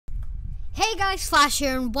Hey guys, Flash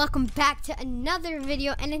here and welcome back to another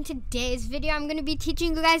video. And in today's video I'm going to be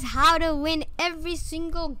teaching you guys how to win every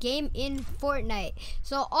single game in Fortnite.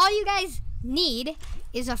 So all you guys need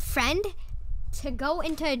is a friend to go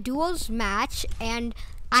into a duos match, and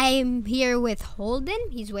I'm here with Holden.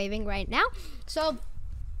 He's waving right now. So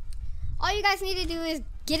all you guys need to do is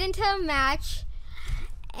get into a match,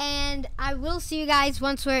 and I will see you guys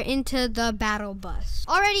once we're into the battle bus.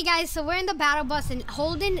 Alrighty guys, so we're in the battle bus, and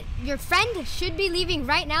Holden, your friend should be leaving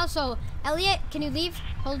right now. So Elliot, can you leave?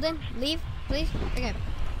 Holden, leave, please. Okay.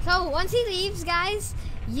 So once he leaves, guys,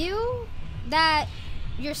 you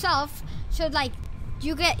yourself should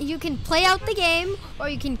you can play out the game or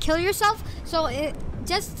you can kill yourself. So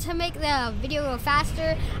just to make the video go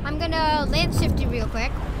faster, I'm gonna land shift it real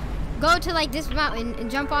quick. Go to this mountain and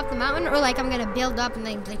jump off the mountain, or I'm gonna build up and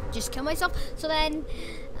then just kill myself. So then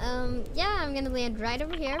yeah, I'm gonna land right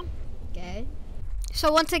over here. Okay,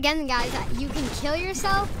 so once again guys, you can kill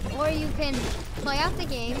yourself or you can play out the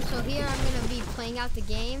game. So here I'm gonna be playing out the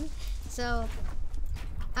game, so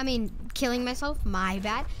I mean killing myself, my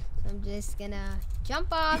bad. So I'm just gonna jump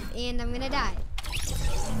off and I'm gonna die.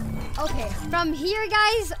 Okay, from here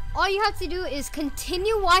guys, all you have to do is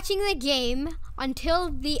continue watching the game until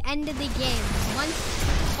the end of the game.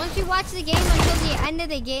 Once you watch the game until the end of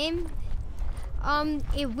the game,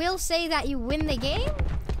 it will say that you win the game.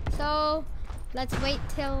 So let's wait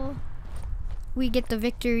till we get the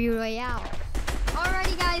victory royale.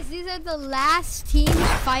 Alrighty guys, these are the last teams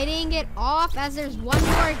fighting it off, as there's one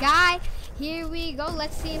more guy. Here we go.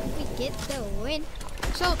 Let's see if we get the win.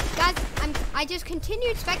 So guys, I just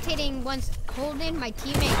continued spectating once Holden, my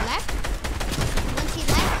teammate, left. Once he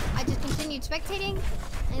left, I just continued spectating,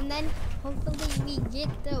 and then hopefully we get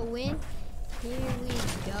the win. Here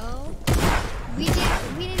we go. We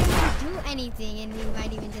didn't even do anything, and we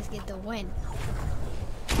might even just get the win.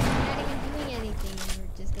 We're not even doing anything, and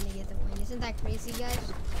we're just gonna get the win. Isn't that crazy,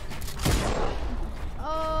 guys?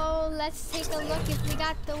 Oh, let's take a look if we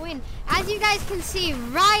got the win. As you guys can see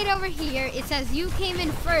right over here, it says you came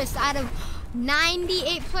in first out of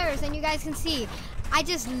 98 players, and you guys can see I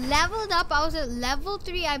just leveled up. I was at level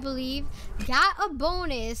 3, I believe. Got a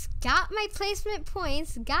bonus, got my placement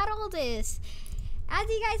points, got all this. As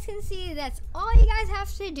you guys can see, that's all you guys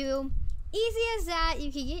have to do. Easy as that.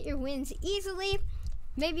 You can get your wins easily.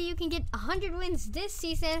 Maybe you can get 100 wins this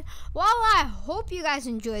season. Well, I hope you guys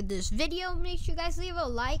enjoyed this video. Make sure you guys leave a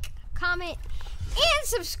like, comment, and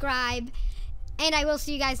subscribe. And I will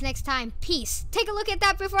see you guys next time. Peace. Take a look at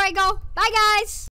that before I go. Bye, guys.